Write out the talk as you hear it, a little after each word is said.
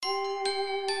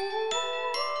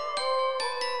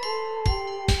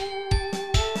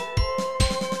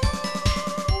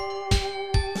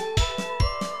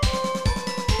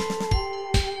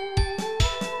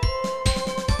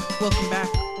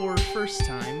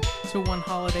to One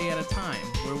Holiday at a Time,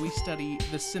 where we study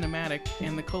the cinematic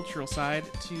and the cultural side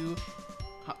to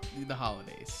the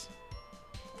holidays.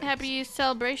 Happy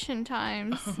celebration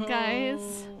times, guys.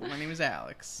 Oh, my name is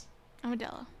Alex. I'm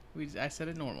Adela. I said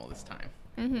it normal this time.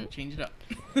 Mm-hmm. Change it up.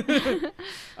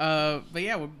 But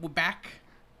yeah, we're back.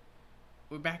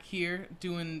 We're back here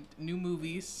doing new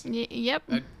movies. Yep.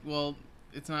 Well,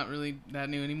 it's not really that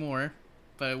new anymore,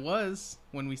 but it was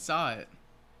when we saw it.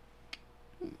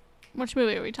 Which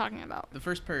movie are we talking about? The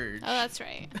First Purge. Oh, that's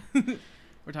right.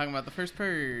 We're talking about The First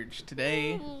Purge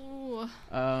today. Ooh.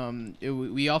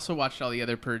 We also watched all the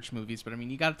other Purge movies, but I mean,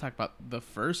 you got to talk about the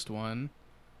first one,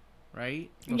 right?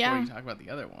 Before you talk about the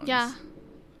other ones. Yeah.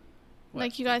 What?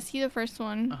 Like, you guys see the first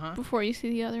one before you see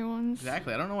the other ones.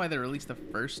 Exactly. I don't know why they released the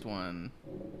first one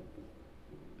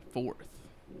fourth.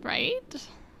 Right?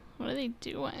 What are they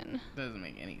doing? Doesn't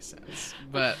make any sense.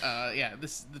 But, yeah,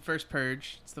 this is The First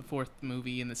Purge. It's the fourth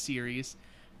movie in the series,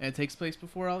 and it takes place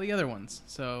before all the other ones.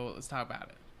 So let's talk about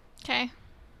it. Okay.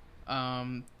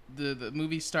 The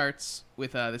movie starts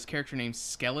with this character named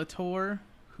Skeletor,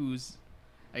 who's,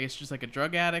 I guess, just like a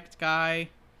drug addict guy.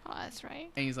 Oh, that's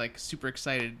right. And he's, like, super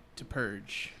excited to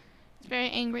purge. He's a very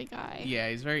angry guy.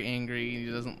 Yeah, he's very angry. He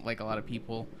doesn't like a lot of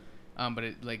people.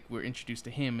 But we're introduced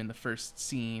to him in the first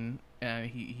scene, and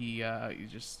he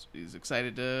just is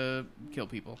excited to kill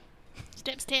people.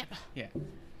 Step. Yeah.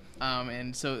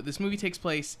 And so this movie takes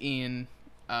place in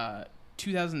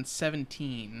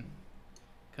 2017,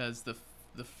 because the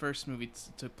first movie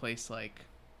took place it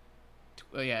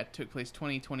took place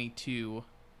 2022,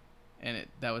 and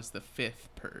that was the fifth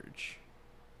Purge.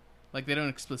 Like, they don't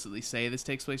explicitly say this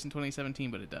takes place in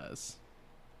 2017, but it does.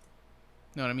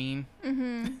 Know what I mean?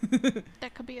 Mm-hmm.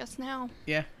 That could be us now.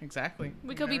 Yeah, exactly.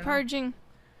 We could be purging.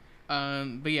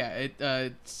 But yeah,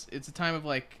 it's a time of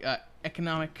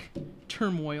economic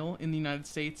turmoil in the United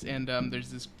States, and there's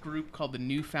this group called the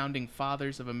New Founding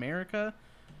Fathers of America,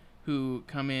 who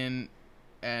come in,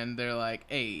 and they're like,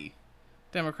 "Hey,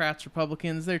 Democrats,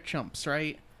 Republicans, they're chumps,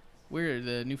 right? We're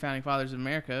the New Founding Fathers of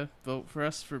America. Vote for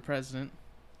us for president,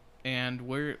 and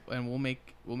we'll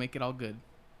make it all good."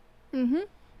 Mm-hmm.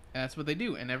 And that's what they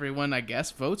do, and everyone, I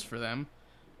guess, votes for them,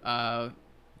 because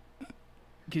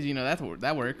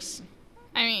that works.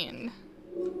 I mean,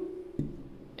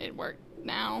 it worked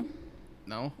now.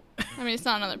 No. I mean, it's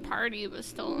not another party, but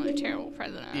still another terrible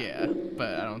president. Yeah,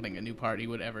 but I don't think a new party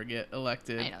would ever get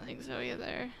elected. I don't think so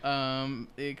either.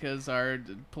 Because our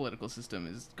political system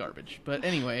is garbage. But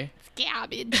anyway. It's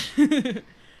garbage.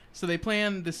 So they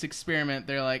plan this experiment.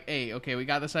 They're like, hey, okay, we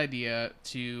got this idea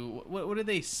to... What do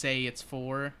they say it's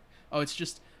for? Oh, it's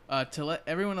just to let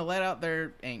everyone let out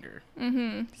their anger.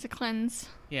 Mm-hmm. It's a cleanse.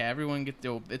 Yeah, everyone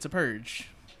it's a purge.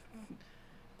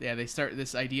 Yeah, they start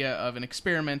this idea of an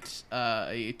experiment,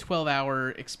 a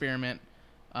 12-hour experiment.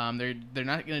 They're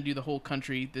not going to do the whole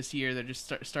country this year. They're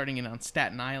just starting it on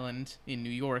Staten Island in New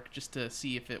York just to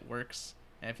see if it works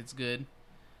and if it's good.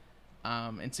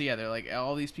 And so yeah, they're like,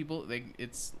 all these people,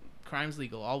 crime's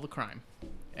legal, all the crime,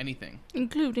 anything,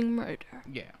 including murder.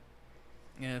 Yeah.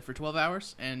 And for 12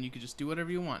 hours, and you could just do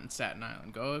whatever you want in Staten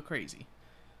Island, go crazy.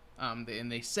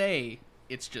 And they say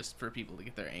it's just for people to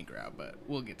get their anger out, but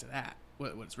we'll get to that.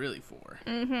 What it's really for.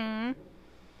 Mm-hmm.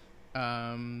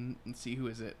 Let's see, who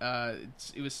is it?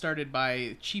 It was started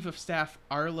by Chief of Staff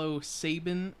Arlo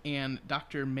Sabin and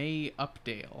Dr. May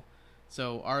Updale.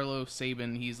 So Arlo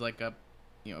Sabin, he's like a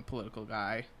political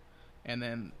guy, and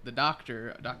then the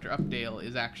Dr. Updale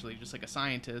is actually just like a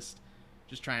scientist,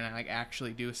 just trying to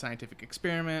actually do a scientific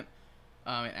experiment,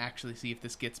 and actually see if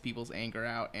this gets people's anger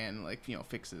out and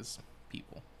fixes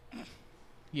people.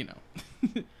 Hey,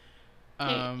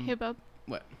 Bob.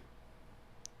 What?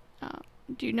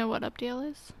 Do you know what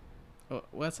Updale is?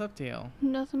 What's Updale?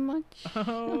 Nothing much.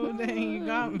 Oh, dang, you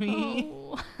got me.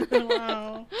 Oh.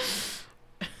 Wow.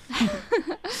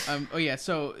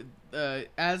 So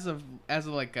as of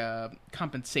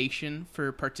compensation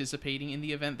for participating in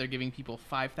the event, they're giving people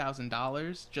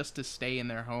 $5,000 just to stay in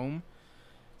their home.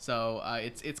 So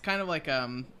it's kind of like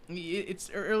it's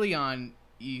early on.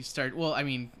 You start, well, I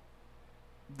mean,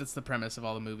 that's the premise of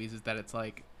all the movies, is that it's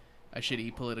like a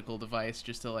shitty political device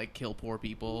just to kill poor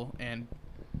people and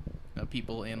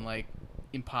people in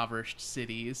impoverished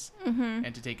cities, mm-hmm.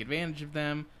 and to take advantage of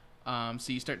them.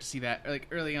 So you start to see that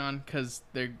early on, because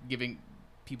they're giving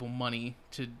people money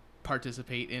to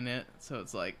participate in it. So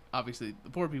it's obviously the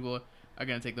poor people are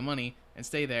going to take the money and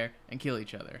stay there and kill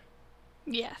each other.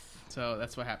 Yes. So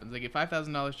that's what happens. They get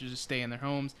 $5,000 to just stay in their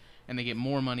homes, and they get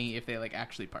more money if they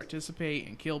actually participate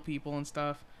and kill people and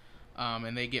stuff.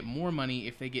 And they get more money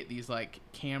if they get these like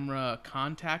camera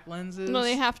contact lenses. No,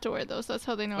 they have to wear those. That's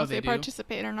how they know if they do?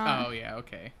 participate or not. Oh yeah,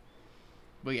 okay.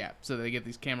 But yeah, so they get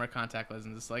these camera contact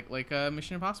lenses. It's like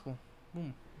Mission Impossible.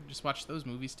 Boom. Just watch those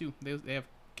movies too. They have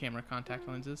camera contact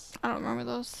lenses. I don't remember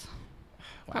those.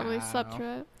 Wow. Probably slept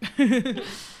through it.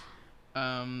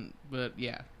 But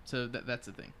yeah, so that's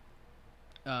the thing.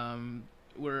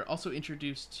 We're also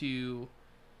introduced to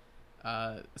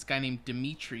this guy named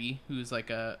Dimitri, who's like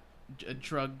a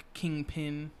drug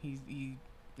kingpin. He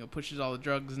pushes all the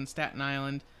drugs in Staten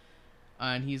Island,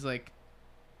 and he's like,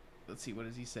 let's see, what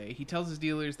does he say? He tells his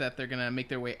dealers that they're gonna make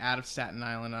their way out of Staten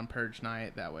Island on Purge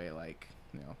Night. That way, like,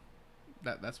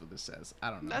 that's what this says. I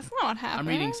don't know. That's not what happened. I'm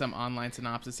reading some online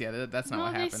synopsis. Yeah, that's not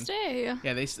what happened. They stay.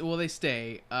 Yeah, they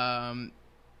stay. No,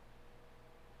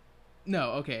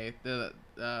 okay.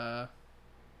 Yeah,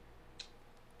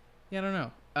 I don't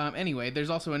know. Anyway, there's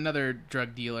also another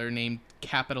drug dealer named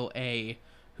Capital A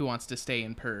who wants to stay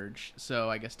in Purge. So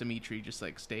I guess Dimitri just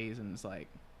like stays and is like,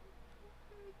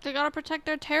 they gotta protect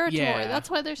their territory. Yeah. That's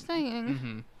why they're staying.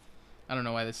 Mm-hmm. I don't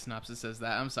know why this synopsis says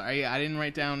that. I'm sorry. I didn't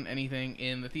write down anything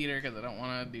in the theater because I don't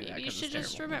want to do that. Maybe you should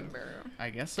just remember. I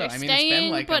guess so. They're I mean, staying, it's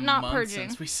been like but a not month purging.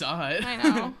 since we saw it. I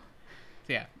know.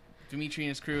 So yeah, Dimitri and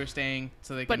his crew are staying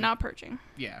so they can. But not purging.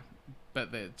 Yeah,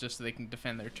 but just so they can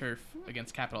defend their turf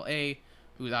against Capital A,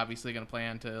 who's obviously going to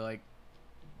plan to like,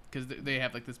 because they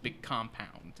have like this big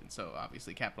compound, and so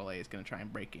obviously Capital A is going to try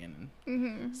and break in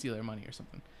and steal their money or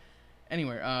something.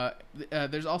 Anyway,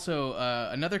 there's also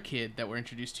another kid that we're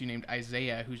introduced to named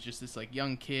Isaiah, who's just this like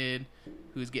young kid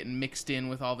who's getting mixed in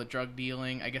with all the drug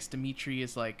dealing. I guess Dimitri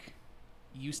is like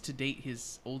used to date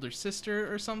his older sister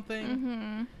or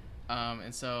something,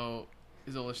 and so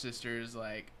his older sister is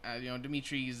like,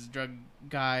 Dimitri's a drug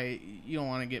guy. You don't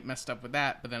want to get messed up with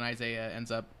that. But then Isaiah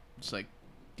ends up just like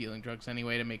dealing drugs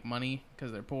anyway to make money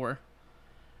because they're poor.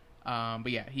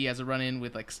 But yeah, he has a run-in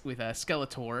with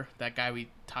Skeletor, that guy we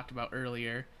talked about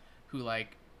earlier, who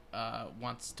like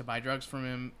wants to buy drugs from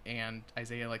him, and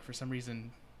Isaiah like for some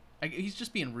reason, he's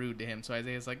just being rude to him. So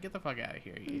Isaiah's like, "Get the fuck out of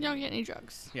here! You don't get any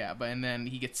drugs." Yeah, and then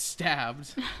he gets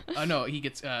stabbed. No, he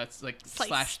gets like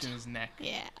slashed in his neck.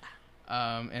 Yeah.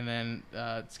 And then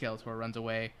Skeletor runs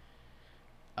away.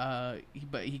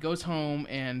 But he goes home,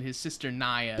 and his sister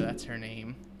Naya, that's her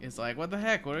name, is like, "What the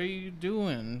heck? What are you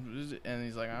doing?" And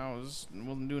he's like, "I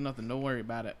wasn't doing nothing. Don't worry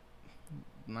about it,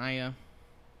 Naya."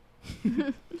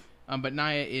 But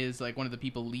Naya is like one of the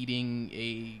people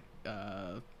leading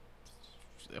a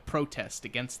protest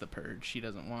against the purge. She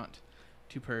doesn't want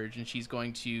to purge, and she's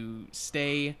going to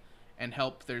stay and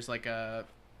help. There's like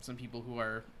some people who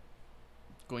are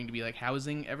going to be like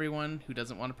housing everyone who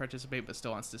doesn't want to participate but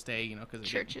still wants to stay, because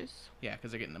churches.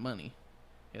 Because they're getting the money.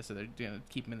 Yeah, so they're gonna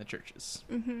keep them in the churches.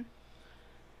 Mm-hmm.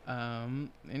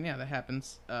 And yeah, that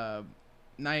happens.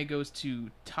 Naya goes to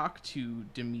talk to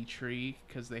Dimitri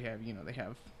because they have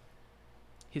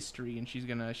history, and she's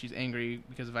angry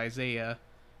because of Isaiah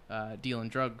dealing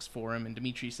drugs for him, and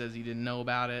Dimitri says he didn't know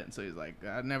about it, and so he's like,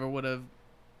 "I never would have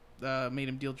made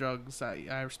him deal drugs.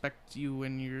 I respect you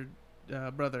and your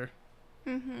brother."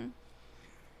 Mm-hmm.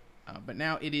 But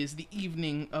now it is the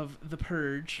evening of the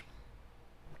purge,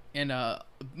 and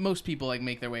most people like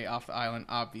make their way off the island,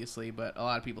 obviously, but a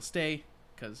lot of people stay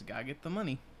because gotta get the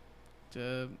money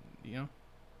to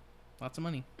lots of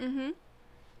money. Mm-hmm.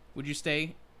 Would you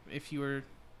stay if you were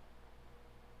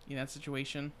in that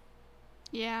situation?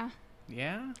 Yeah.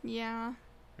 Yeah? Yeah.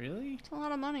 Really? It's a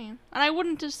lot of money, and I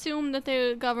wouldn't assume that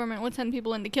the government would send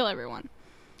people in to kill everyone.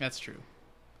 That's true.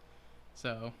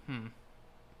 So,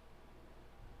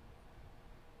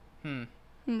 What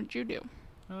would you do?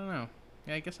 I don't know.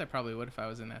 Yeah, I guess I probably would if I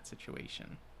was in that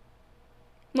situation.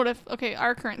 What if,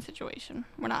 our current situation,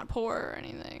 we're not poor or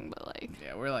anything, but like...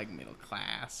 Yeah, we're like middle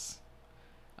class.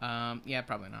 Yeah,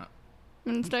 probably not.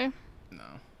 Wednesday?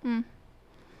 No.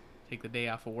 Take the day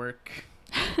off of work.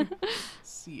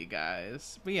 See you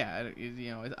guys. But yeah,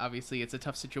 obviously it's a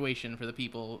tough situation for the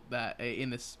people that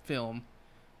in this film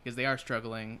because they are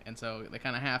struggling, and so they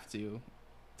kind of have to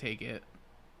take it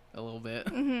a little bit.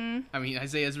 Mm-hmm. I mean,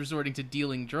 Isaiah's resorting to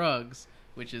dealing drugs,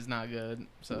 which is not good.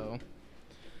 So,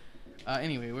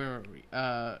 anyway, where were we?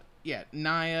 Yeah,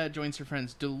 Naya joins her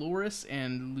friends Dolores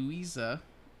and Luisa,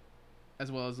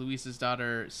 as well as Luisa's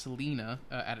daughter Selena,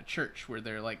 at a church where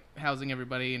they're like housing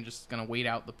everybody and just gonna wait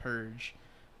out the purge,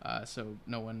 so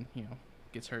no one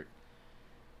gets hurt.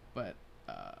 But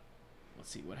let's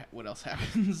see what else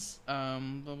happens. Blah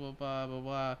blah blah blah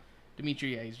blah.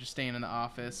 Dimitri, he's just staying in the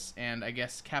office, and I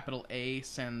guess Capital A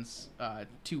sends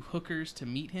 2 hookers to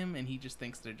meet him, and he just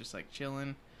thinks they're just like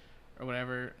chilling or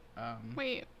whatever.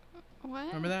 Wait, what?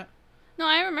 Remember that? No,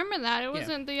 I remember that. It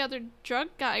wasn't the other drug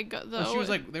guy, though. Well, she was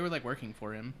like, they were like working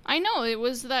for him. I know, it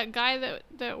was that guy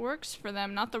that works for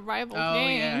them, not the rival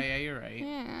gang. Yeah, you're right.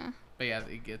 Yeah. But yeah,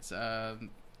 it gets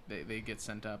they get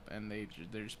sent up, and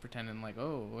they're just pretending like,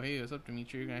 oh, hey, what's up,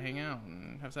 Dimitri? You're gonna hang out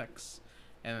and have sex,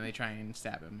 and then they try and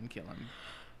stab him and kill him,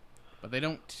 but they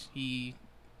don't. He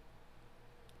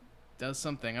does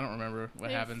something. I don't remember what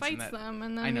happens. Fights in that. them,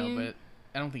 and then I know, but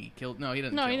I don't think he killed. No, he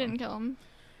didn't. No, kill he him. didn't kill him.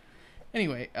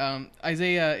 Anyway,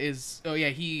 Isaiah is. Oh yeah,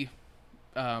 he.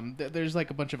 There's like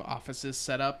a bunch of offices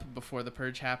set up before the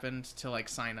purge happened to like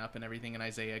sign up and everything, and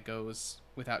Isaiah goes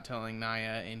without telling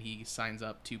Naya, and he signs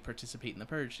up to participate in the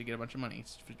purge to get a bunch of money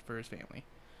for his family.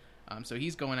 So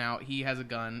he's going out. He has a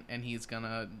gun, and he's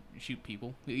gonna shoot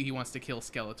people. He wants to kill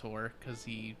Skeletor because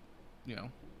he, did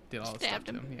all this stuff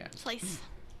to him. Yeah. Slice.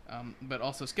 But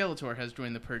also Skeletor has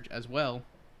joined the purge as well,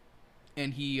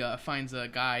 and he finds a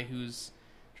guy who's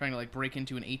trying to like break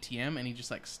into an ATM, and he just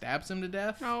like stabs him to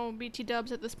death. Oh, BT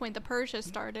Dubs, at this point the purge has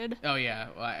started. Oh yeah,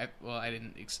 I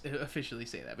didn't officially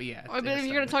say that, but yeah. But if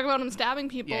you're gonna talk about him stabbing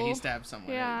people, yeah, he stabbed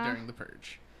someone during the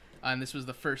purge, and this was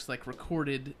the first like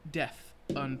recorded death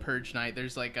on Purge Night.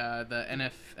 There's like the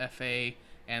NFFA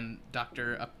and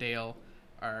Dr. Updale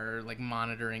are like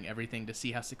monitoring everything to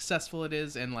see how successful it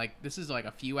is, and like this is like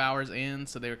a few hours in,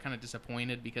 so they were kind of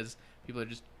disappointed because people are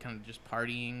just kind of just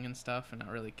partying and stuff and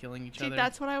not really killing each other.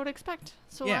 That's what I would expect.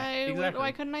 So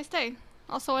why couldn't I stay?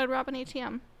 Also, I'd rob an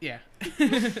ATM. Yeah.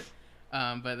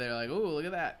 But they're like, oh, look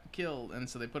at that, killed, and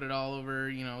so they put it all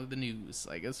over, the news.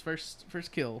 Like it's first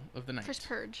kill of the night. First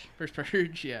purge. First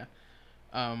purge, yeah.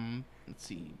 Let's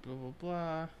see, blah blah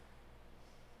blah.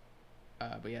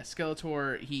 But yeah,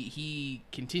 Skeletor, he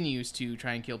continues to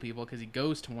try and kill people because he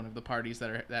goes to one of the parties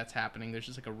that's happening. There's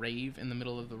just like a rave in the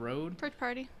middle of the road. Purge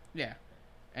party. Yeah,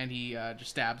 and he just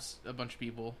stabs a bunch of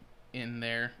people in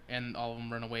there, and all of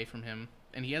them run away from him.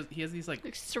 And he has these like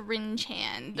syringe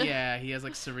hand. Yeah, he has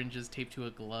like syringes taped to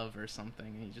a glove or something,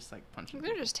 and he just like punches.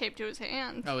 They're just taped to his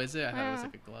hand. Oh, is it? I thought it was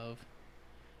like a glove.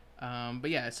 But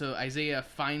yeah, so Isaiah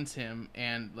finds him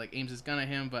and like aims his gun at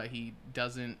him, but he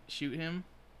doesn't shoot him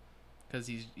because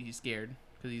he's scared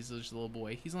because he's just a little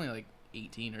boy. He's only like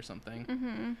 18 or something.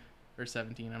 Mm-hmm. Or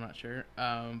 17, I'm not sure.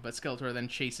 But Skeletor then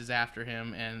chases after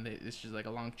him, and it's just like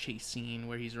a long chase scene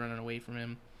where he's running away from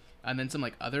him. And then some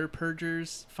like other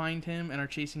purgers find him and are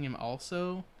chasing him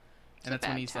also. And that's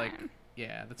when he's like,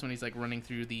 that's when he's like running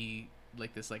through the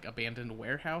like this like abandoned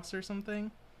warehouse or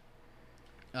something.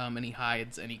 And he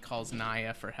hides and he calls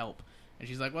Naya for help. And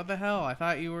she's like, "What the hell? I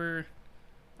thought you were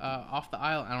off the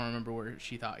island." I don't remember where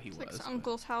she thought he was. Like his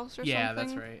uncle's house or yeah,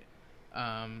 something. Yeah, that's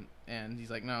right. And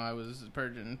he's like, "No, I was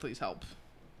purging. Please help."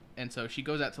 And so she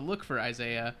goes out to look for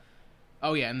Isaiah.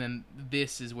 Oh yeah, and then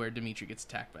this is where Dimitri gets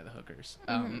attacked by the hookers.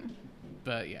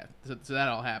 But yeah, so that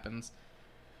all happens.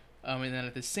 And then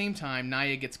at the same time,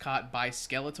 Naya gets caught by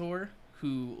Skeletor,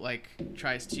 who like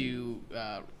tries to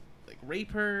like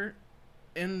rape her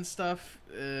and stuff.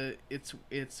 It's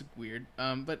weird.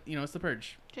 But it's the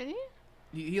purge. Did he?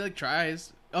 He like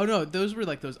tries. Oh no, those were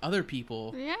like those other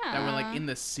people. Yeah. That were like in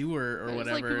the sewer or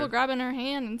whatever. Like people grabbing her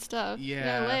hand and stuff.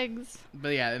 Yeah. Their legs. But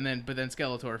yeah, but then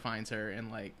Skeletor finds her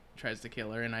and like tries to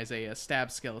kill her, and Isaiah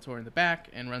stabs Skeletor in the back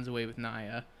and runs away with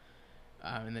Naya.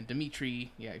 And then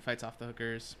Dimitri, he fights off the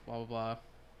hookers. Blah blah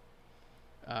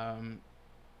blah.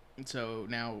 So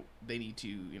now they need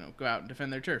to go out and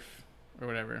defend their turf or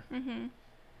whatever. Mm-hmm.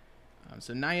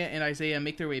 So Naya and Isaiah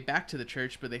make their way back to the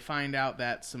church, but they find out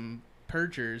that some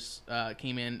purgers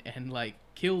came in and like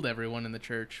killed everyone in the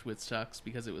church, which sucks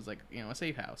because it was like a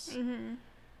safe house. Mm-hmm.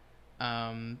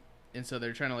 And so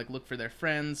they're trying to like look for their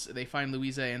friends. They find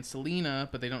Louisa and Selena,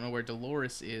 but they don't know where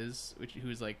Dolores is,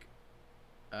 who's like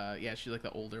she's like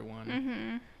the older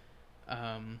one.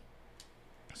 Mm-hmm.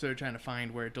 So they're trying to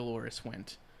find where Dolores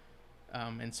went.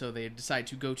 And so they decide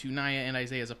to go to Naya and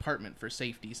Isaiah's apartment for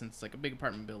safety, since it's like a big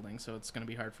apartment building, so it's going to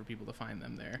be hard for people to find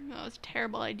them there. That was a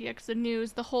terrible idea, because the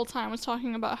news the whole time was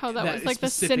talking about how that was like the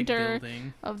center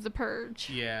of the purge.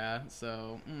 Yeah,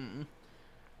 so,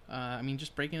 I mean,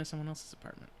 just break into someone else's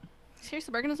apartment.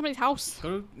 Seriously, break into somebody's house.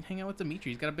 Go hang out with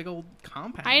Dimitri. He's got a big old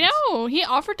compound. I know! He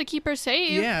offered to keep her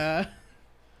safe. Yeah.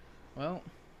 Well,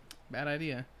 bad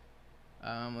idea.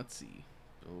 Let's see.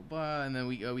 And then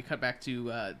we cut back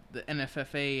to the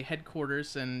NFFA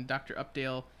headquarters, and Dr.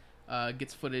 Updale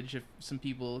gets footage of some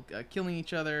people killing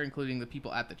each other, including the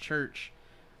people at the church.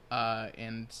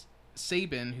 And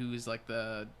Sabin, who's like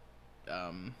the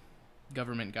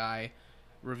government guy,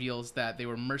 reveals that they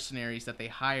were mercenaries that they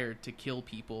hired to kill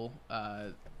people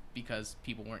because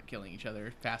people weren't killing each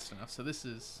other fast enough. So this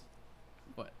is,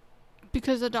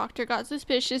 because the doctor got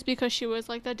suspicious because she was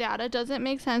like, the data doesn't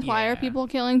make sense. Why are people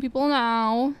killing people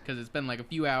now? Because it's been like a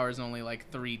few hours, only like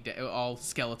 3 all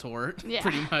Skeletor,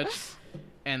 pretty much.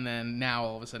 And then now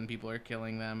all of a sudden people are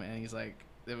killing them, and he's like,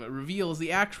 it reveals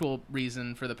the actual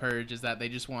reason for the purge is that they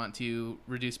just want to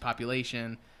reduce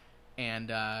population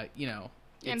and,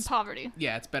 and poverty.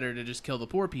 Yeah, it's better to just kill the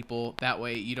poor people. That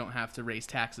way you don't have to raise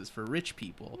taxes for rich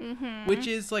people, which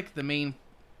is like the main,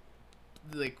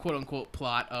 like, quote unquote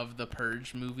plot of the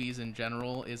purge movies in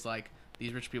general is like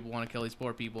these rich people want to kill these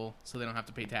poor people so they don't have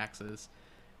to pay taxes.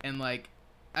 And like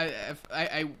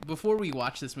I before we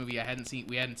watched this movie, we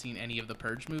hadn't seen any of the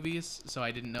purge movies, so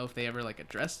I didn't know if they ever like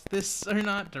addressed this or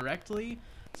not directly.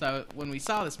 So when we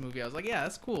saw this movie, I was like, yeah,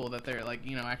 that's cool that they're like,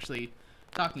 actually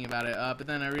talking about it. But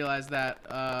then I realized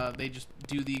that they just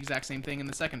do the exact same thing in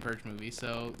the second purge movie,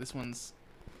 so this one's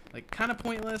like kind of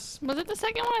pointless. Was it the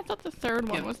second one? I thought the third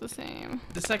one was the same.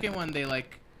 The second one, they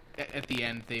like at the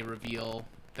end they reveal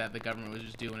that the government was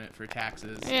just doing it for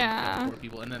taxes for poor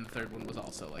people, and then the third one was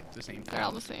also like the same thing. They're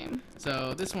all the same.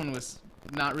 So this one was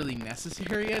not really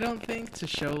necessary, I don't think, to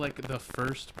show like the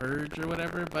first purge or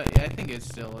whatever, but I think it's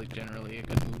still like generally a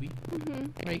good movie.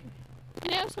 Right?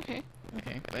 Yeah, it's okay.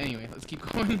 Okay, but anyway, let's keep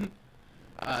going.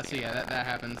 So yeah, that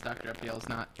happens. Dr. Updale's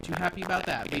not too happy about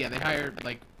that, but yeah, they hired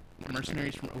like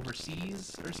mercenaries from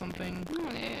overseas or something.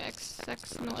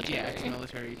 Ex-military. Yeah,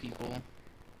 ex-military people.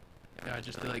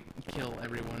 Just to like kill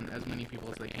everyone, as many people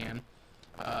as they can.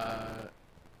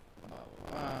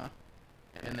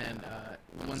 And then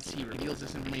once he reveals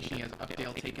this information, he has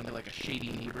Updale taken to like a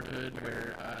shady neighborhood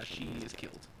where she is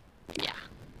killed. Yeah.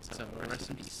 So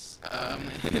rest in peace. And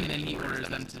then he orders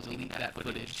them to delete that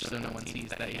footage so no one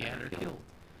sees that he had her killed.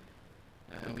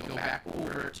 And we go back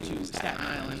over to Staten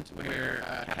Island, where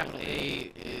Capital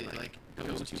A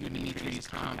goes to Dimitri's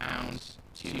compound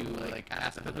to like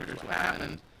ask the hookers what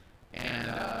happened.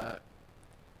 And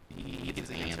he gets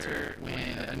the answer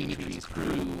when Dimitri's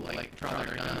crew like draw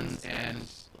their guns and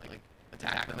like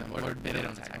attack them, or they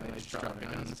don't attack them, they just draw their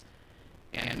guns.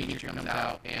 And Dimitri comes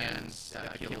out and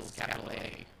kills Capital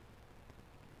A.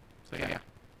 So yeah,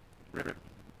 rip.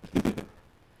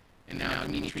 And now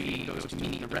Dimitri goes to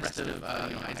meet the rest of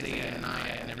Isaiah and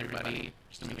Naya and everybody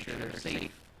just to make sure they're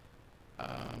safe.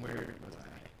 Where was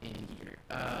I? In here.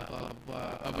 Blah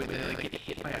blah. Oh, but they like get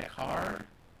hit by a car.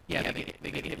 Yeah,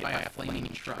 they get hit by a flaming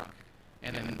truck,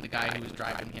 and then the guy who was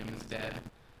driving him is dead.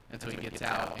 And so he gets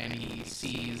out and he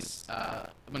sees a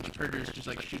bunch of purgers just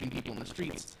like shooting people in the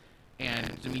streets.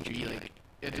 And Dimitri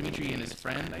and his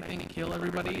friend, I think, kill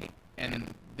everybody.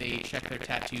 And they check their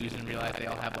tattoos and realize they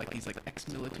all have like these like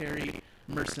ex-military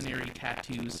mercenary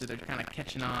tattoos, so they're kind of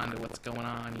catching on to what's going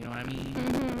on. You know what I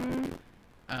mean?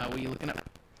 What are you looking up?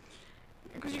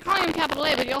 Because you're calling him Capital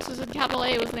A, but he also said Capital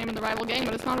A was the name of the rival gang,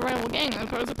 but it's not a rival gang.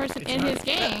 It was a person in his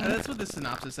gang. That's what the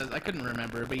synopsis says. I couldn't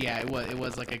remember, but yeah, it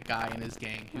was like a guy in his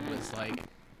gang who was like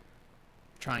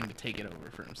trying to take it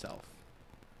over for himself.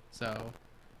 So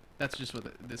that's just what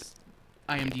this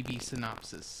IMDb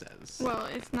synopsis says. Well,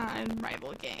 it's not a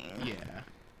rival gang. Yeah.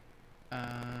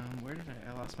 Where did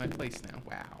I lost my place now?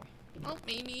 Wow. Well,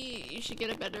 maybe you should get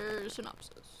a better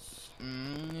synopsis.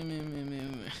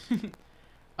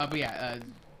 But yeah,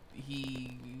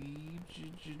 he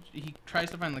tries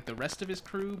to find like the rest of his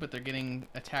crew, but they're getting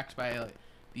attacked by like,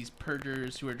 these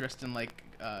purgers who are dressed in like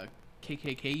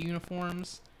KKK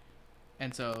uniforms,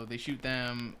 and so they shoot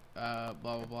them. Blah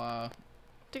blah blah.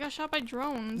 They got shot by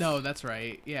drones. No, that's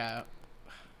right. Yeah,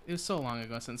 it was so long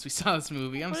ago since we saw this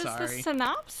movie. I'm sorry. What is the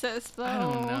synopsis, though? I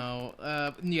don't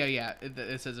know. Yeah.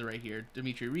 It says it right here.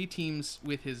 Dimitri reteams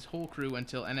with his whole crew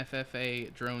until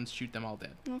NFFA drones shoot them all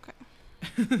dead.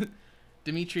 Okay.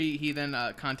 Dimitri, he then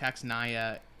contacts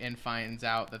Naya and finds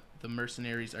out that the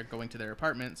mercenaries are going to their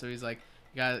apartment. So he's like,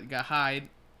 "You gotta hide,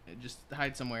 just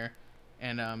hide somewhere."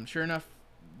 And sure enough,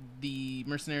 the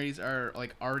mercenaries are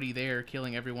like already there,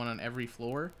 killing everyone on every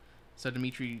floor. So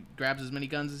Dimitri grabs as many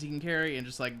guns as he can carry and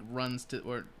just like runs to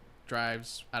or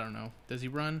drives. I don't know. Does he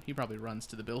run? He probably runs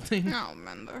to the building. I don't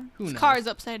remember. His car's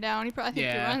upside down. He probably he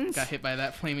runs. Got hit by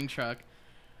that flaming truck.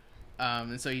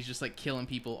 And so he's just like killing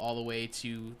people all the way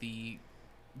to the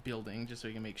building just so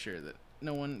he can make sure that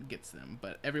no one gets them.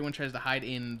 But everyone tries to hide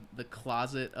in the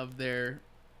closet of their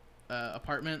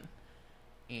apartment,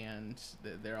 and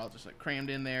they're all just like crammed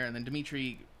in there. And then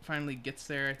Dimitri finally gets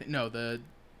there. No, the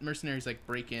mercenaries like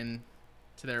break in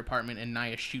to their apartment, and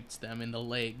Naya shoots them in the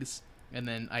legs, and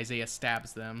then Isaiah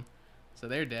stabs them, so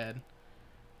they're dead.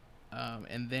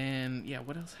 And then, yeah,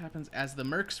 what else happens? As the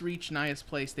mercs reach Naya's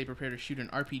place, they prepare to shoot an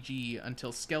RPG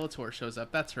until Skeletor shows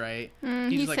up. That's right.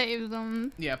 He saves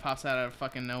them. Yeah, pops out of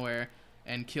fucking nowhere.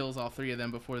 and kills all 3 of them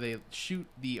before they shoot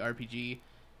the RPG.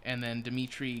 And then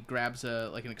Dimitri grabs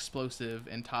an explosive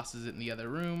and tosses it in the other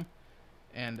room,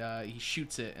 and he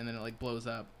shoots it, and then it blows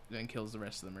up and kills the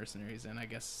rest of the mercenaries. And I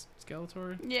guess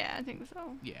Skeletor. Yeah, I think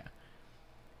so. Yeah.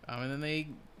 And then they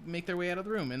make their way out of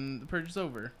the room, and the purge is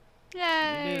over.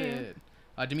 Yay! They did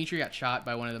it. Dimitri got shot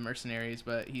by one of the mercenaries,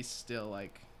 but he's still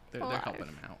they're helping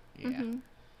him out. Yeah.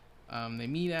 Mm-hmm. They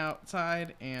meet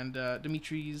outside, and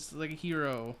Dimitri's like a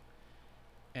hero,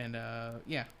 and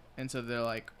yeah. And so they're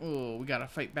like, oh, we gotta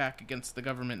fight back against the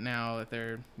government now that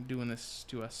they're doing this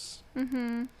to us.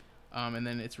 Mm-hmm. And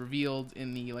then it's revealed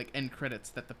in the end credits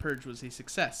that the purge was a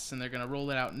success, and they're gonna roll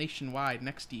it out nationwide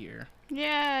next year.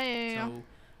 Yeah. So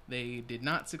they did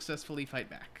not successfully fight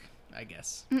back, I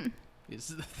guess, is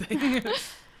the thing.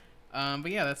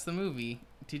 But yeah, that's the movie.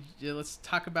 Let's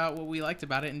talk about what we liked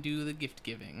about it and do the gift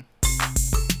giving.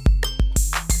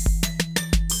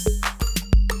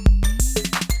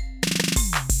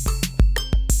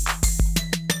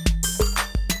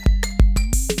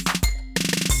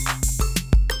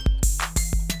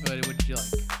 What did you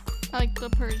like? I like the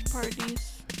purge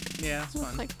parties. Yeah, it's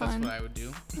fun. Like That's fun. what I would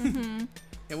do. Mm-hmm.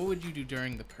 Yeah, what would you do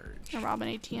during the purge? A rob an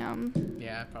ATM.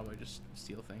 Yeah, probably just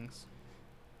steal things.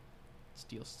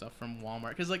 Steal stuff from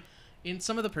Walmart. Because, in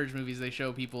some of the Purge movies, they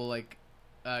show people,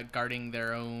 guarding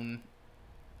their own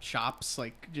shops,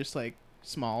 just,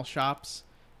 small shops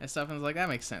and stuff. And it's that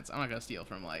makes sense. I'm not going to steal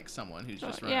from, someone who's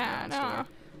just running their own store.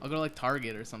 I'll go to,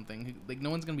 Target or something. No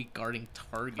one's going to be guarding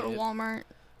Target. Or Walmart.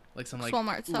 Walmart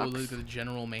Walmart sucks. look at the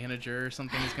general manager or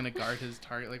something is going to guard his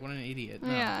Target. What an idiot. No,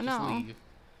 Yeah, just no. leave.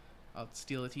 I'll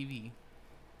steal a TV.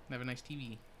 Have a nice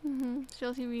TV. Mm-hmm.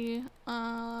 Steal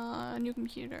TV. New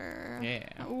computer.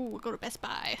 Yeah. Ooh, we'll go to Best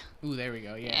Buy. Ooh, there we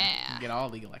go. Yeah. Yeah. You get all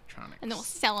the electronics. And then we'll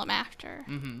sell them after.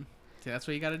 Mm-hmm. See, that's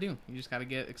what you got to do. You just got to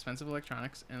get expensive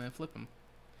electronics and then flip them.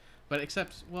 But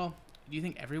do you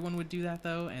think everyone would do that,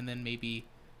 though? And then maybe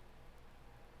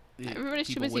Everybody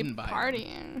should people be wouldn't buy them?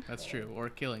 partying. That's true. Or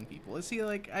killing people. See,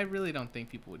 I really don't think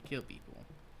people would kill people.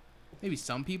 Maybe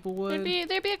some people would.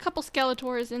 There'd be a couple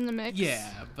Skeletors in the mix. Yeah,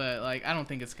 but, I don't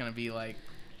think it's going to be,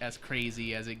 as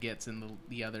crazy as it gets in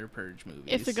the other Purge movies.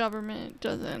 If the government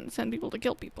doesn't send people to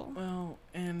kill people. Well,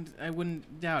 and I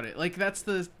wouldn't doubt it. That's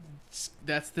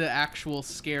the actual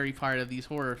scary part of these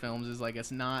horror films is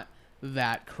it's not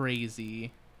that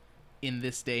crazy in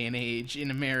this day and age in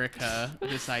America.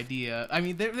 This idea. I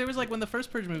mean, there was when the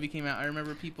first Purge movie came out. I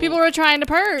remember people were trying to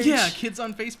purge. Yeah, kids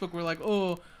on Facebook were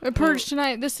 "Oh, or purge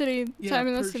tonight, this city, time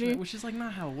in this purge city," tonight, which is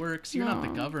not how it works. You're not the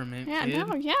No. government. Yeah, kid.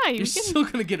 no, yeah, You're still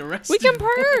gonna get arrested. we can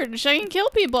purge. I can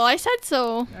kill people. I said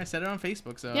so. I said it on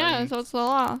Facebook, so Yeah, so it's the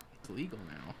law. it's legal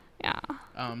now.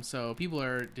 Yeah. So people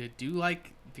do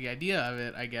like the idea of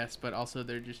it, I guess, but also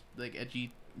they're just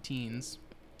edgy teens.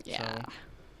 Yeah.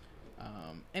 So,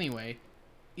 anyway,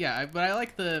 yeah, but I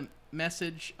like the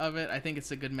message of it. I think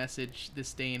it's a good message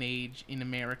this day and age in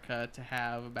America to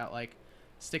have about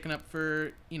sticking up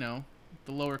for the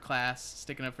lower class,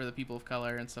 sticking up for the people of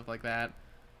color and stuff like that,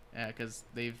 because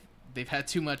they've had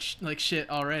too much shit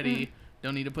already.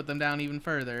 Don't need to put them down even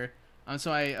further.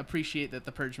 So I appreciate that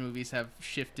the Purge movies have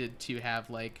shifted to have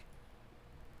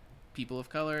people of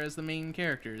color as the main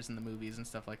characters in the movies and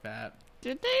stuff like that.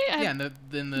 Did they? Yeah, and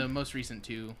then the most recent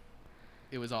two,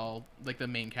 it was all the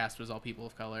main cast was all people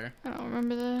of color. I don't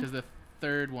remember Because the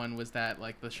third one was that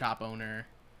the shop owner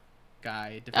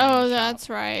guy. Oh, that's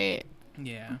right.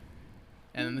 Yeah,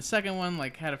 and then the second one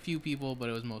had a few people, but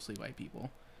it was mostly white people,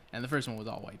 and the first one was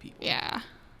all white people. Yeah.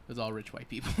 It was all rich white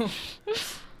people.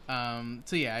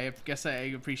 So yeah, I guess I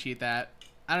appreciate that.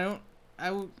 I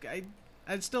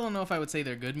still don't know if I would say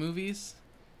they're good movies.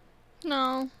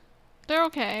 No, they're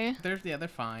okay. They're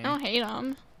fine. I don't hate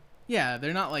them. Yeah,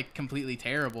 they're not completely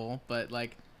terrible, but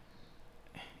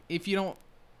if you don't,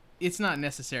 it's not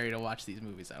necessary to watch these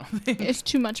movies. I don't think It's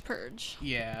too much purge.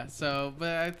 Yeah. So,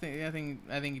 but I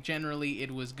think generally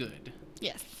it was good.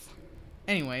 Yes.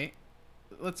 Anyway,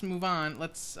 let's move on.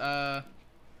 Let's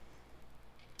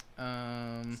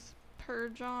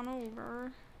Purge on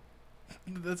over.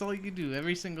 That's all you can do.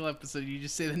 Every single episode, you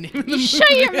just say the name of the You movie. shut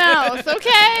your mouth,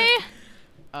 okay?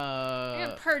 You're I'm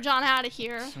gonna purge on out of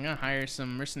here. gonna hire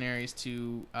some mercenaries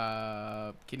to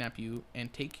kidnap you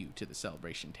and take you to the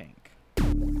celebration tank.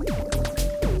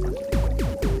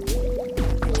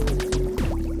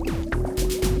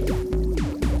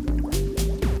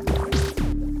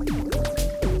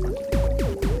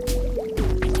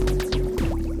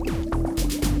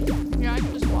 Yeah, I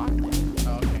can just walk there.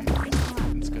 Oh, okay.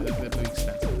 It's good. That'd be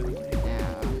expensive anyway.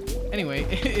 Yeah. Anyway,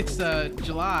 it's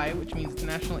July, which means it's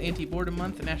National Anti-Boredom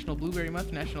Month, National Blueberry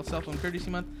Month, National Cell Phone Courtesy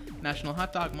Month, National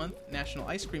Hot Dog Month, National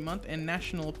Ice Cream Month, and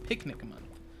National Picnic Month.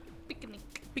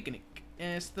 Picnic.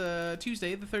 And it's the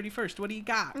Tuesday, the 31st. What do you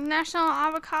got? National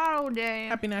Avocado Day.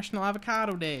 Happy National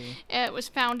Avocado Day. It was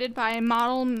founded by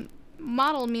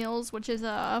Model Meals, which is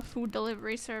a food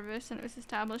delivery service, and it was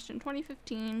established in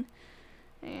 2015.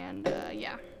 And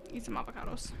yeah, eat some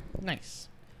avocados. Nice.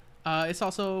 It's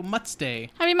also Mutts Day.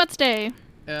 Happy Mutts Day.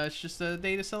 It's just a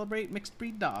day to celebrate mixed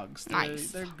breed dogs.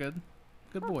 Nice. They're good.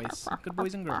 Good boys. Good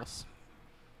boys and girls.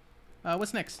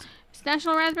 What's next? It's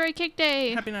National Raspberry Cake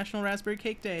Day. Happy National Raspberry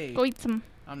Cake Day. Go eat some.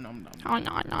 Nom nom nom. Oh,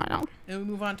 no. And we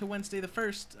move on to Wednesday the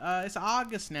 1st. It's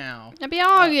August now. Happy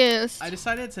August. I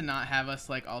decided to not have us,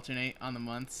 like, alternate on the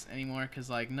months anymore, because,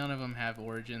 like, none of them have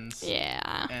origins.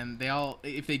 Yeah. And they all,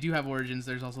 if they do have origins,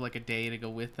 there's also, like, a day to go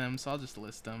with them, so I'll just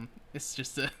list them. It's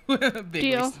just a big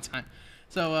Deal. waste of time.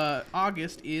 So,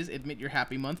 August is Admit You're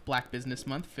Happy Month, Black Business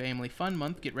Month, Family Fun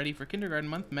Month, Get Ready for Kindergarten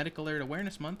Month, Medical Alert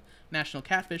Awareness Month, National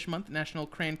Catfish Month, National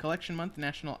Crayon Collection Month,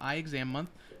 National Eye Exam Month,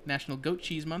 National Goat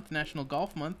Cheese Month, National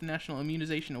Golf Month, National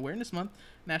Immunization Awareness Month,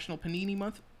 National Panini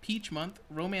Month, Peach Month,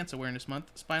 Romance Awareness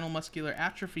Month, Spinal Muscular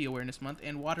Atrophy Awareness Month,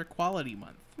 and Water Quality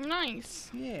Month. Nice.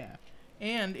 Yeah.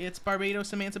 And it's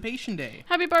Barbados Emancipation Day.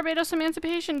 Happy Barbados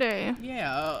Emancipation Day.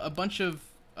 Yeah, a bunch of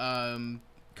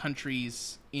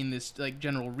countries in this, like,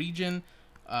 general region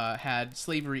had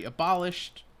slavery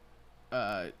abolished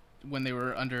when they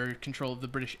were under control of the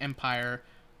British Empire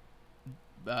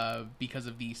because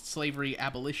of the Slavery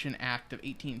Abolition Act of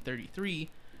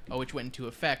 1833, which went into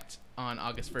effect on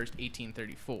August 1st,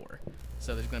 1834.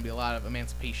 So there's going to be a lot of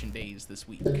Emancipation Days this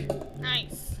week.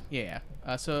 Nice. Yeah.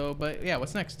 But yeah,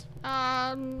 what's next?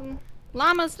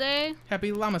 Llamas Day.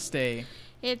 Happy Llamas Day.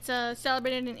 It's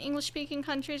celebrated in English-speaking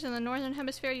countries in the Northern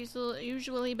Hemisphere,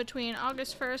 usually between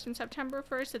August 1st and September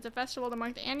 1st. It's a festival to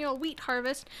mark the annual wheat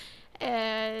harvest,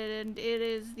 and it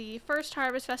is the first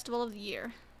harvest festival of the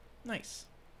year. Nice.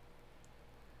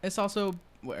 It's also...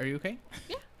 Are you okay?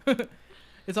 Yeah.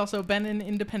 It's also Benin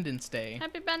Independence Day.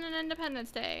 Happy Benin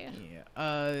Independence Day.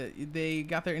 Yeah. They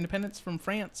got their independence from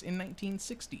France in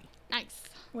 1960. Nice.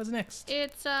 What's next?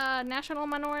 It's National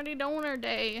Minority Donor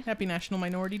Day. Happy National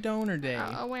Minority Donor Day.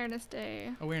 Awareness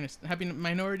Day. Happy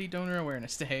Minority Donor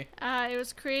Awareness Day. It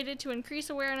was created to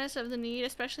increase awareness of the need,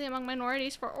 especially among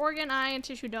minorities, for organ, eye, and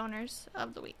tissue donors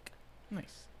of the week.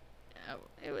 Nice.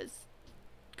 It was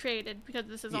created because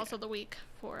this is also the week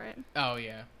for it. Oh,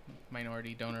 yeah.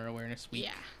 Minority Donor Awareness Week.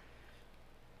 Yeah.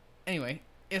 Anyway,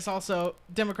 it's also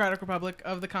Democratic Republic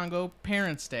of the Congo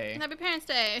Parents' Day. Happy Parents'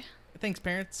 Day. Thanks,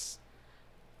 parents.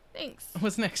 Thanks.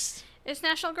 What's next? It's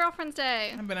National Girlfriend's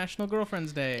Day. Happy National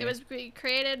Girlfriend's Day. It was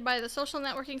created by the social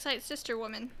networking site Sister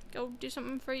Woman. Go do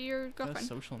something for your girlfriend. A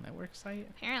social network site?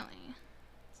 Apparently.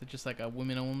 Is it just like a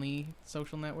women-only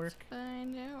social network? Let's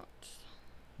find out.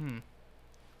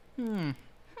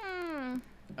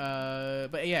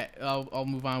 But yeah, I'll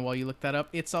move on while you look that up.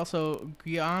 It's also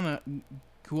Guyana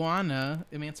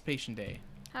Emancipation Day.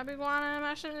 Happy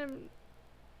Guana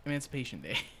Emancipation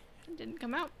Day. Didn't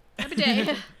come out. Happy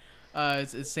day.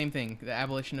 It's the same thing. The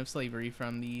abolition of slavery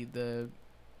from the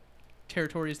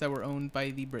territories that were owned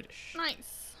by the British.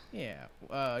 Nice. Yeah.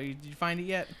 Did you find it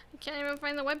yet? I can't even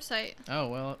find the website. Oh,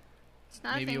 well, It's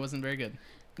not maybe it wasn't very good.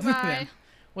 Goodbye.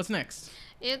 What's next?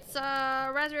 It's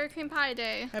Raspberry Cream Pie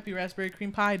Day. Happy Raspberry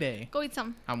Cream Pie Day. Go eat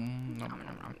some. I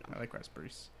like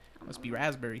raspberries. Must be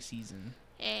raspberry season.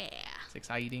 Yeah. It's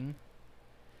exciting.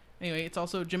 Anyway, it's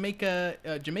also Jamaican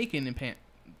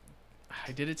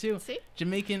I did it too. See?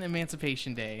 Jamaican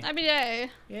Emancipation Day. Happy day.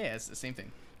 Yeah, it's the same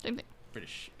thing. Same thing.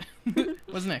 British.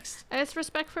 What's next? It's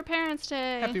Respect for Parents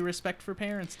Day. Happy Respect for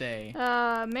Parents Day.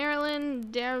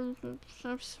 Marilyn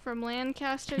from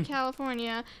Lancaster,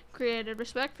 California, created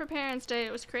Respect for Parents Day.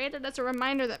 It was created as a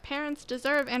reminder that parents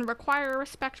deserve and require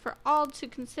respect for all to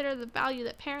consider the value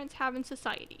that parents have in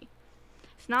society.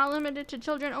 It's not limited to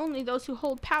children only. Those who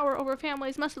hold power over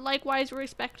families must likewise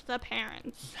respect the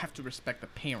parents. You have to respect the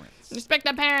parents. Respect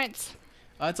the parents.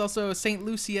 It's also St.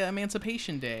 Lucia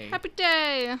Emancipation Day. Happy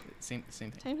day. Same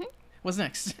thing. Same thing? What's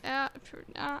next?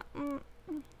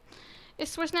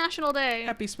 It's Swiss National Day.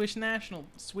 Happy Swiss National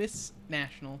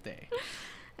Day.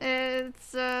 It's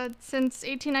since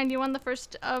 1891, the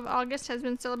 1st of August has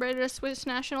been celebrated as Swiss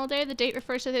National Day. The date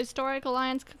refers to the historic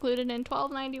alliance concluded in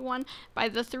 1291 by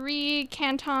the three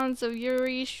cantons of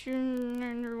Uri,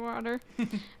 Water.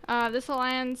 This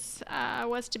alliance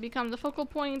was to become the focal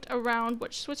point around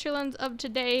which Switzerland of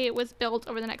today was built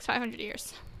over the next 500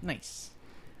 years. Nice.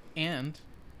 And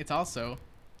it's also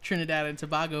Trinidad and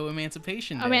Tobago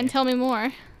Emancipation Day. Oh man, tell me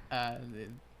more.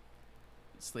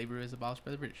 Slavery was abolished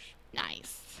by the British.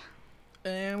 Nice.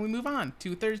 And we move on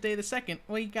to Thursday the 2nd.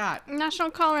 What you got?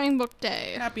 National Coloring Book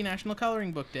Day. Happy National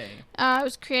Coloring Book Day. It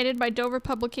was created by Dover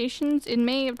Publications in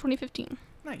May of 2015.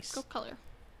 Nice. Go color.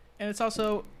 And it's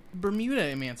also Bermuda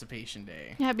Emancipation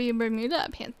Day. Happy Bermuda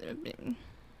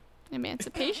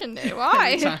Emancipation Day.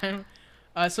 Why? Time.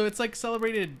 So it's like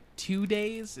celebrated 2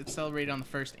 days. It's celebrated on the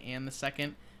 1st and the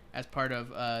 2nd as part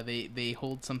of, they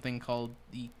hold something called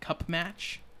the Cup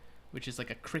Match, which is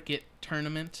like a cricket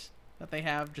tournament that they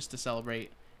have just to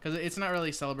celebrate. Because it's not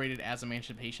really celebrated as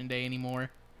Emancipation Day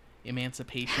anymore. It's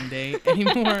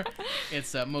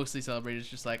mostly celebrated as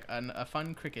just like a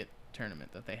fun cricket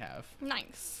tournament that they have.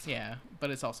 Nice. Yeah,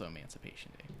 but it's also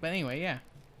Emancipation Day. But anyway, yeah.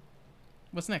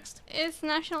 What's next? It's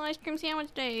National Ice Cream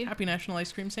Sandwich Day. Happy National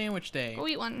Ice Cream Sandwich Day. Go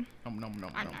eat one. Nom, nom,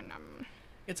 nom, nom. Nom, nom.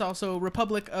 It's also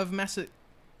Republic of Macedonia.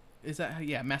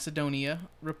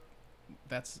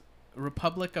 That's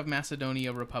Republic of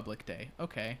Macedonia Republic Day.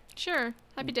 Okay. Sure.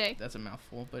 Happy day. That's a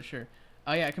mouthful, but sure.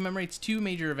 Yeah, it commemorates 2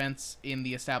 major events in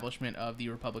the establishment of the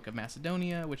Republic of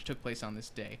Macedonia, which took place on this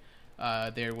day.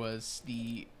 There was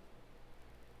the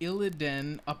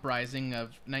Illidan Uprising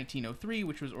of 1903,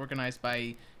 which was organized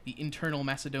by the Internal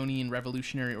Macedonian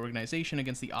Revolutionary Organization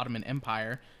against the Ottoman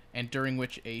Empire, and during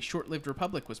which a short-lived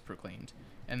republic was proclaimed.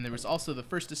 And there was also the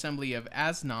first assembly of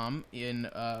ASNAM in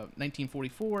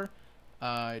 1944.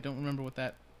 I don't remember what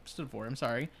that stood for, I'm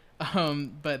sorry.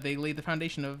 But they laid the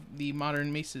foundation of the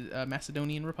modern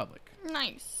Macedonian Republic.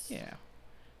 Nice. Yeah.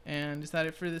 And is that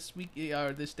it for this week,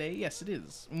 or this day? Yes, it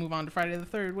is. We'll move on to Friday the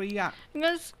 3rd. What do you got? I'm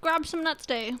gonna grab some nuts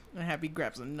day. A happy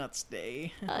grab some nuts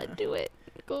day. Do it.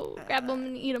 Go grab them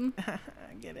and eat them. I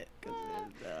get it.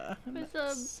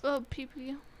 It's a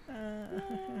pee-pee.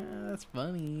 That's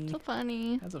funny. So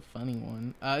funny. That's a funny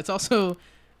one. It's also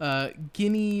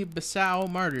Guinea-Bissau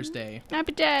Martyrs Day.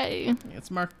 Happy day.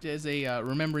 It's marked as a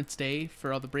remembrance day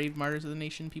for all the brave martyrs of the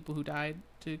nation, people who died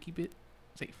to keep it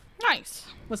safe. Nice.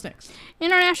 What's next?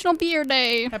 International Beer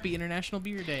Day. Happy International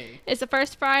Beer Day. It's the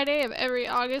first Friday of every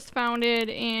August, founded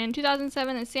in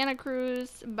 2007 in Santa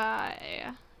Cruz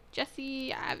by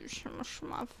Jesse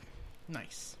Avshmuff.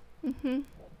 Nice. Mm-hmm.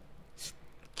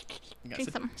 You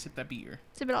Drink some. Sip that beer.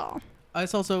 Sip it all.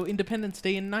 It's also Independence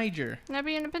Day in Niger.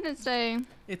 Happy Independence Day.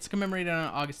 It's commemorated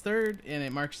on August 3rd, and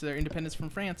it marks their independence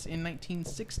from France in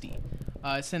 1960.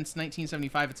 Since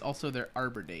 1975, it's also their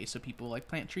Arbor Day, so people like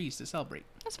plant trees to celebrate.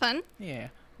 That's fun. Yeah.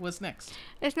 What's next?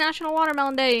 It's National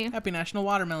Watermelon Day. Happy National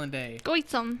Watermelon Day. Go eat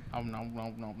some. Oh, no.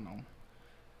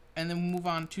 And then we move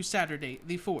on to Saturday,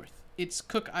 the 4th. It's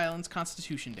Cook Islands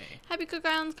Constitution Day. Happy Cook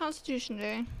Islands Constitution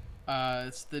Day.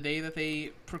 It's the day that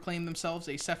they proclaim themselves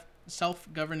a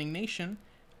self-governing nation,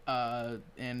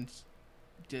 and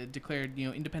declared,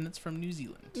 independence from New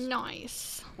Zealand.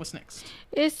 Nice. What's next?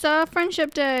 It's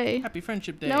Friendship Day. Happy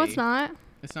Friendship Day. No, it's not.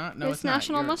 It's not? No, it's not.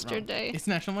 National You're Mustard wrong. Day. It's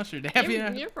National Mustard Day.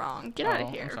 You're wrong. Get out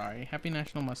of here. I'm sorry. Happy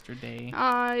National Mustard Day.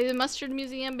 The Mustard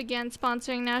Museum began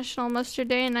sponsoring National Mustard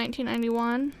Day in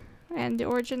 1991, and the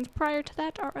origins prior to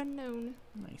that are unknown.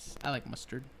 Nice. I like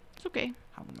mustard. It's okay.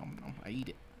 I eat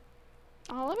it.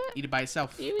 All of it? Eat it by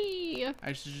itself. Ew.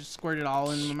 I just squirt it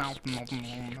all in my mouth.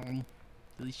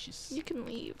 Delicious. You can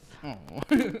leave. Oh.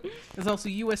 It's also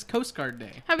U.S. Coast Guard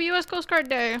Day. Happy U.S. Coast Guard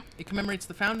Day. It commemorates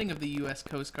the founding of the U.S.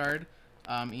 Coast Guard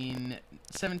in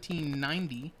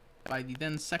 1790 by the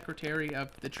then Secretary of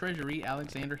the Treasury,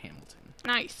 Alexander Hamilton.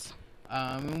 Nice.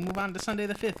 We'll move on to Sunday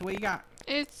the 5th. What you got?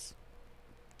 It's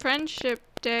Friendship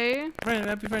Day.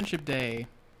 Happy Friendship Day.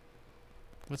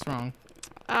 What's wrong?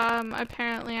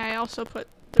 Apparently I also put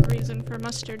the reason for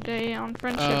Mustard Day on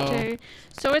Friendship Day.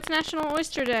 So it's National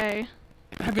Oyster Day.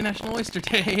 Happy National Oyster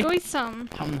Day. Go eat some.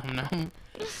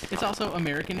 It's also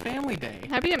American Family Day.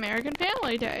 Happy American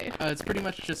Family Day. It's pretty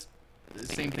much just the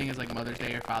same thing as like Mother's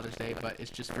Day or Father's Day, but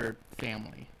it's just for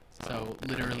family. So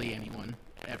literally anyone,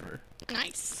 ever.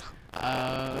 Nice.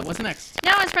 What's next?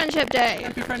 Now it's Friendship Day.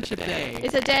 Happy Friendship Day.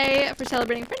 It's a day for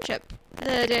celebrating friendship.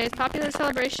 The day is a popular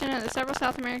celebration in the several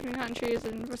South American countries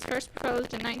and was first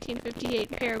proposed in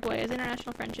 1958 in Paraguay as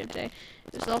International Friendship Day.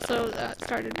 It was also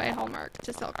started by Hallmark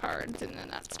to sell cards, and then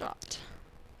that stopped.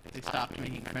 They stopped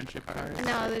making friendship cards?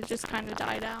 No, they just kind of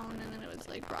died down, and then it was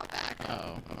brought back.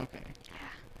 Oh, okay.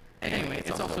 Anyway,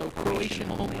 it's also Croatian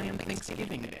Homeland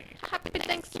Thanksgiving Day. Happy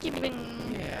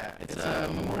Thanksgiving! Yeah, it's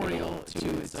a memorial to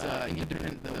its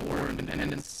the War of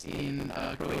Independence in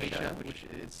Croatia, which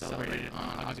is celebrated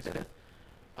on August 5th.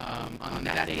 On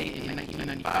that day in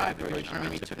 1995, the Croatian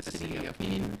army took the city of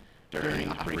Nin during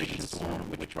Operation Storm,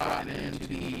 which brought an end to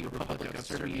the Republic of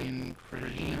Serbian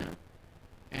Krajina,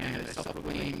 and they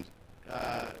self-proclaimed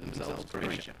themselves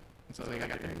Croatia. And so they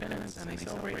got their independence, and they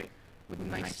celebrate with a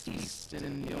nice feast,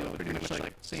 and pretty much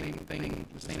like same thing,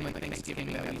 same like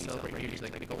Thanksgiving that we celebrate here. It's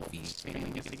like a big old feast, family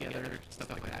gets together,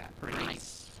 stuff like that. Pretty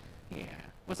nice. Yeah.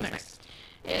 What's next?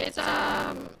 It's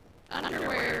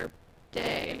underwear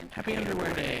day. Happy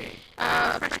Underwear Day.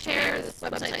 Fresh Hair, this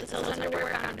website that sells underwear,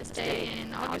 found its day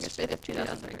in August 5th,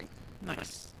 2003.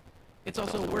 Nice. It's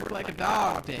also Work Like a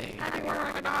Dog Day. Happy Work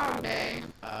Like a Dog Day.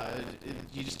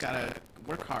 You just gotta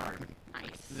work hard. Nice.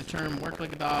 The term "work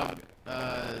like a dog"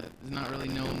 is not really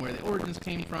known where the origins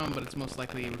came from, but it's most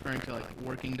likely referring to like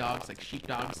working dogs, like sheep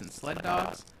dogs and sled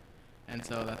dogs, and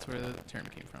so that's where the term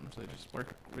came from. So just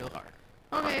work real hard,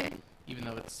 Okay, even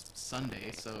though it's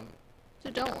Sunday. So so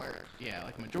don't work. yeah,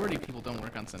 like a majority of people don't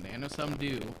work on Sunday. I know some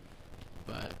do,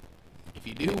 but if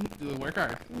you do work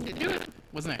hard. Do it.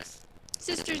 What's next?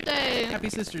 Sisters Day. Happy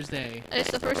Sisters Day.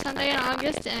 It's the first Sunday in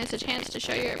August, and it's a chance to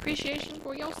show your appreciation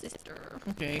for your sister.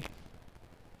 Okay.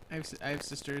 I have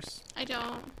sisters. I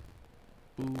don't.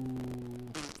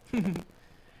 Boo.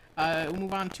 We'll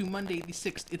move on to Monday the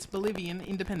 6th. It's Bolivian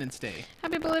Independence Day.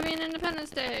 Happy Bolivian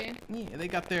Independence Day. Yeah, they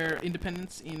got their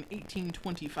independence in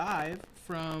 1825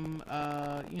 from,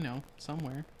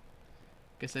 somewhere.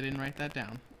 Guess I didn't write that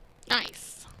down.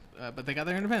 Nice. But they got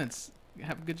their independence.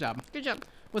 Have a good job. Good job.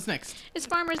 What's next? It's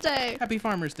Farmers Day. Happy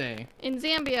Farmers Day. In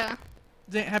Zambia.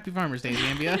 Happy Farmers Day,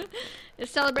 Zambia. It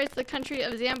celebrates the country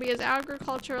of Zambia's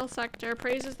agricultural sector,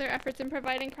 praises their efforts in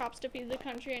providing crops to feed the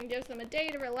country, and gives them a day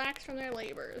to relax from their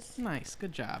labors. Nice.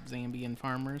 Good job, Zambian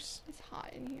farmers. It's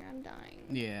hot in here. I'm dying.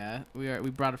 Yeah, we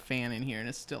brought a fan in here, and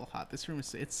it's still hot. This room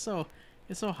is it's so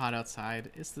hot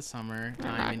outside. It's the summer I'm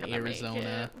not time in gonna Arizona. make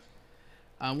it.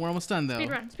 We're almost done though.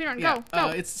 Speedrun, Yeah, go.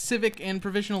 it's Civic and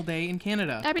Provisional Day in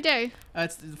Canada. Happy day.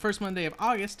 It's the first Monday of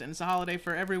August, and it's a holiday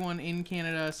for everyone in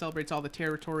Canada. Celebrates all the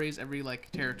territories. Every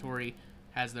territory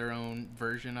has their own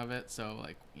version of it. So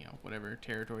whatever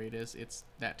territory it is, it's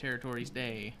that territory's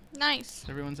day. Nice.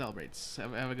 So everyone celebrates.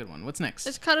 Have a good one. What's next?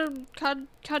 It's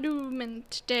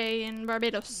Cadoument Day in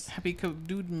Barbados. Happy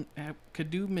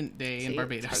Cadoument Day in See,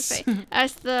 Barbados. it's hard to say.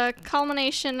 As the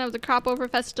culmination of the crop over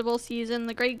festival season,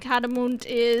 the Great Cadoument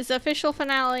is official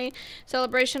finale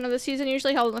celebration of the season,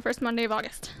 usually held on the first Monday of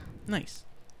August. Nice.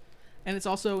 And it's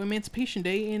also Emancipation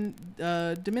Day in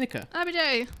Dominica. Happy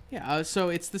day. Yeah, so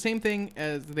it's the same thing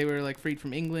as they were freed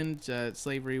from England.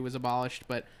 Slavery was abolished,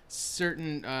 but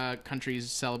certain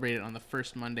countries celebrate it on the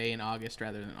first Monday in August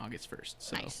rather than August 1st.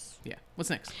 So, Nice. yeah.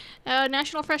 What's next?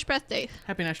 National Fresh Breath Day.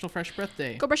 Happy National Fresh Breath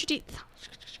Day. Go brush your teeth.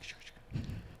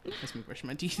 That's me brushing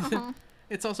my teeth. Uh-huh.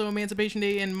 It's also Emancipation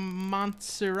Day in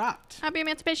Montserrat. Happy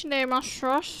Emancipation Day,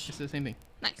 Montserrat. It's the same thing.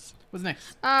 Nice. What's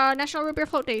next? National Root Beer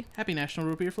Float Day. Happy National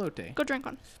Root Beer Float Day. Go drink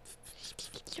one.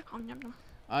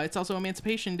 It's also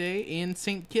Emancipation Day in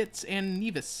St. Kitts and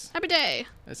Nevis. Happy day.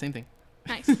 Same thing.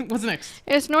 Nice. What's next?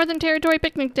 It's Northern Territory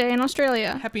Picnic Day in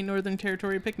Australia. Happy Northern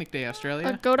Territory Picnic Day,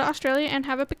 Australia. Go to Australia and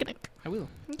have a picnic. I will.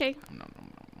 Okay. No.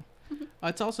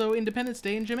 It's also Independence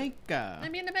Day in Jamaica.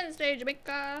 Happy Independence Day,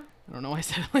 Jamaica. I don't know why I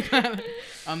said it like that.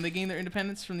 They gained their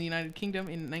independence from the United Kingdom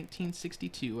in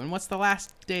 1962. And what's the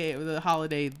last day of the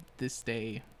holiday this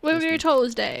day? Wiggle your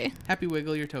toes day. Happy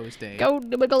Wiggle Your Toes Day. Go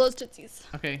wiggle those tootsies.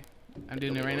 Okay. I'm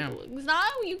doing it right now. No,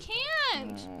 you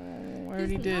can't. Oh, I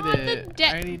already It's did not it. the day.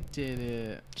 I already did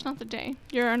it. It's not the day.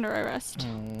 You're under arrest.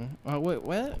 Oh.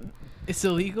 What? It's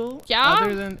illegal? Yeah.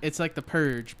 Other than, it's like the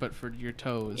purge, but for your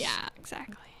toes. Yeah,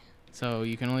 exactly. So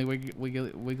you can only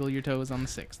wiggle your toes on the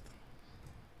 6th.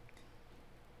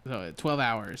 So 12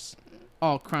 hours.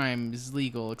 All crime is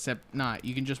legal except not.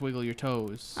 You can just wiggle your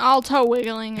toes. All toe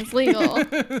wiggling is legal. I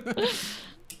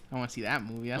want to see that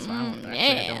movie. That's what I want. Actually,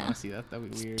 I don't want to see that. That'd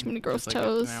be weird. Too many gross just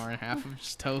toes. An hour and a half of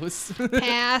just toes.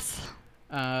 Pass.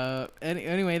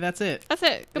 Anyway, that's it. That's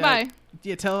it. Goodbye.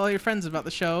 Yeah, tell all your friends about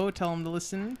the show. Tell them to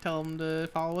listen. Tell them to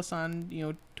follow us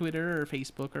on Twitter or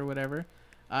Facebook or whatever.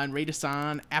 And rate us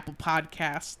on Apple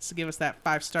Podcasts. Give us that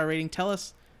 5-star rating. Tell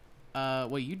us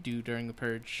what you do during the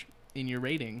purge in your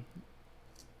rating.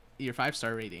 Your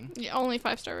 5-star rating. Yeah, only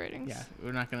 5-star ratings. Yeah,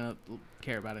 we're not gonna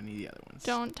care about any of the other ones.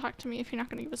 Don't talk to me if you're not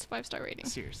going to give us a 5-star rating.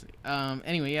 Seriously.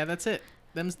 Anyway, yeah, that's it.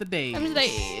 Them's the days. Them's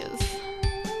days.